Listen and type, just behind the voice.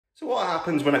So what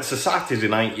happens when it's a Saturday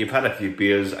night, you've had a few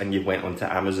beers and you went onto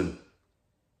Amazon?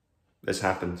 This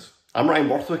happens. I'm Ryan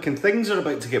Borthwick and things are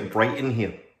about to get bright in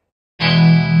here.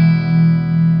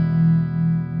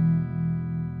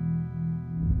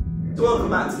 So welcome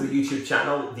back to the YouTube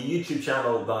channel. The YouTube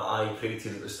channel that I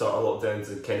created at the start of lockdown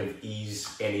to kind of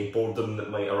ease any boredom that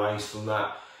might arise from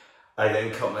that. I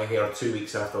then cut my hair 2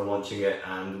 weeks after launching it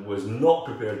and was not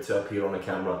prepared to appear on a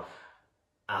camera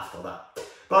after that.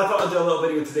 But I thought I'd do a little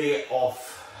video today of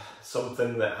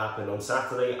something that happened on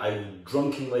Saturday. I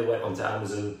drunkenly went onto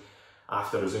Amazon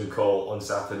after a Zoom call on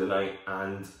Saturday night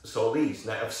and saw these.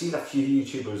 Now I've seen a few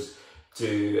YouTubers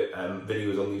do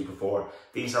videos on these before.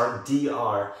 These are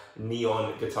DR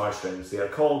neon guitar strings. They are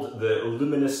called the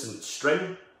Luminescent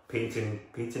String, patent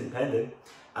pending.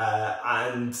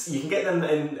 And you can get them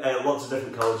in lots of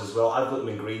different colours as well. I've got them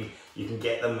in green. You can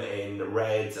get them in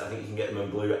red. I think you can get them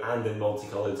in blue and in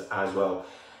multicoloured as well.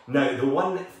 Now, the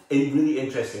one really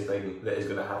interesting thing that is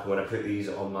going to happen when I put these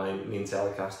on my main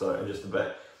Telecaster in just a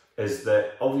bit is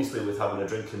that obviously with having a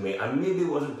drink in me, I maybe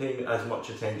wasn't paying as much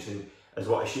attention as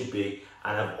what I should be,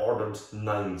 and I've ordered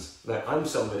 9s. Now, I'm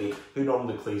somebody who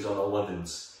normally plays on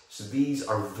 11s, so these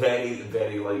are very,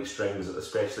 very light strings,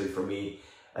 especially for me.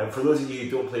 And for those of you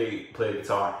who don't play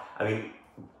guitar, I mean,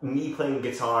 me playing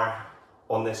guitar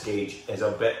on this gauge is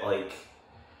a bit like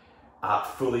a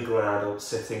fully grown adult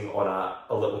sitting on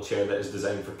a little chair that is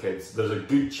designed for kids. There's a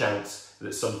good chance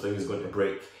that something is going to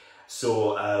break.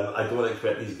 So I don't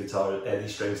expect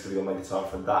these strings to be on my guitar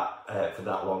for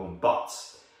that long. But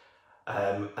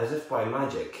as if by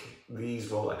magic, these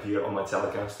will appear on my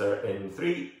Telecaster in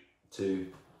 3, 2,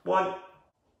 1.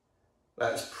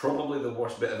 That's probably the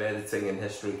worst bit of editing in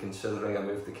history, considering I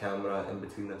moved the camera in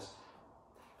between this.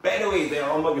 But anyway, they're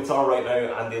on my guitar right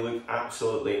now and they look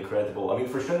absolutely incredible. I mean,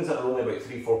 for strings that are only about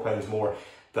 £3–4 more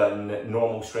than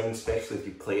normal strings, especially if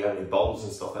you play any balls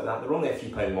and stuff like that, they're only a few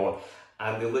pound more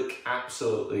and they look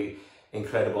absolutely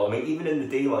incredible. I mean, even in the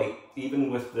daylight,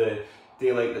 even with the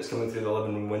daylight that's coming through the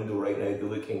living room window right now, they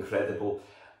look incredible.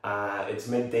 It's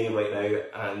midday right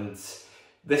now and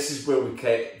this is where we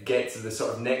get to the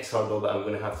sort of next hurdle that I'm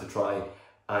going to have to try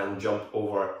and jump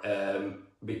over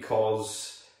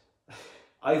because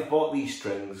I've bought these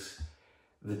strings,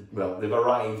 well, they've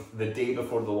arrived the day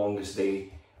before the longest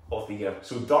day of the year.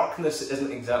 So darkness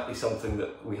isn't exactly something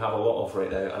that we have a lot of right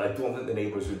now, and I don't think the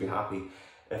neighbours would be happy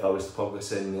if I was to plug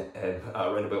this in at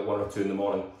around about 1 or 2 in the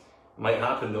morning. Might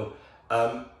happen though.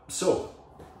 So,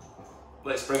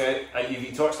 let's bring out a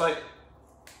UV torchlight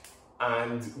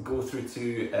and go through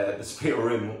to the spare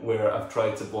room where I've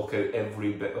tried to block out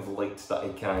every bit of light that I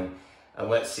can. And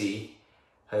let's see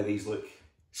how these look.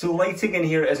 So lighting in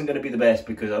here isn't going to be the best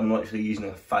because I'm literally using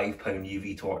a £5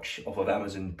 UV torch off of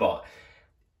Amazon, but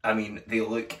I mean, they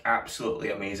look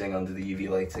absolutely amazing under the UV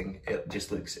lighting. It just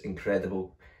looks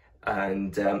incredible.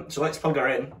 And so let's plug her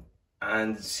in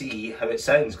and see how it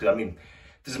sounds, because I mean,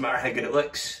 it doesn't matter how good it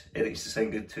looks, it needs to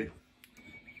sound good too.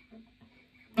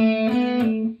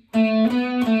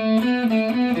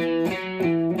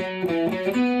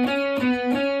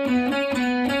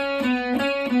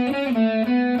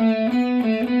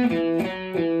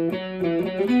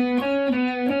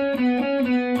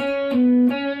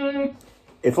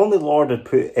 If only Lord had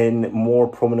put in more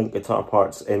prominent guitar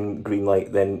parts in green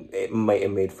light, then it might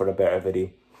have made for a better video.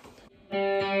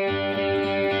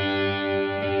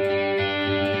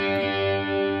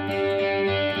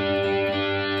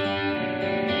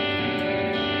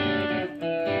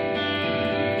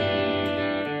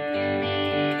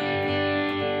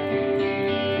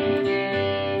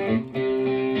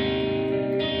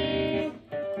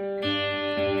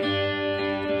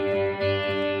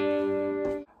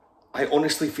 I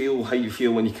honestly feel how you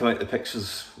feel when you come out the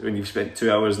pictures, when you've spent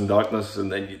 2 hours in darkness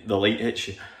and then the light hits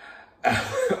you.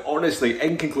 Honestly,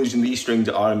 in conclusion, these strings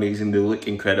are amazing. They look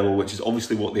incredible, which is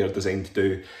obviously what they are designed to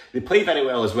do. They play very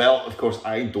well as well. Of course,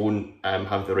 I don't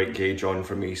have the right gauge on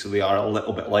for me, so they are a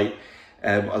little bit light.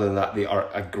 Other than that, they are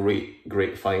a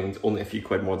great find. Only a few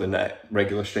quid more than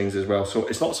regular strings as well. So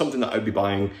it's not something that I'd be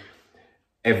buying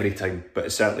every time, but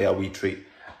it's certainly a wee treat.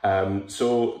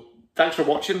 So thanks for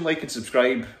watching, like and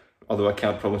subscribe. Although I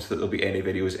can't promise that there'll be any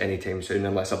videos anytime soon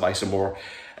unless I buy some more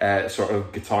sort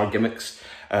of guitar gimmicks.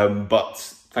 But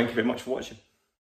thank you very much for watching.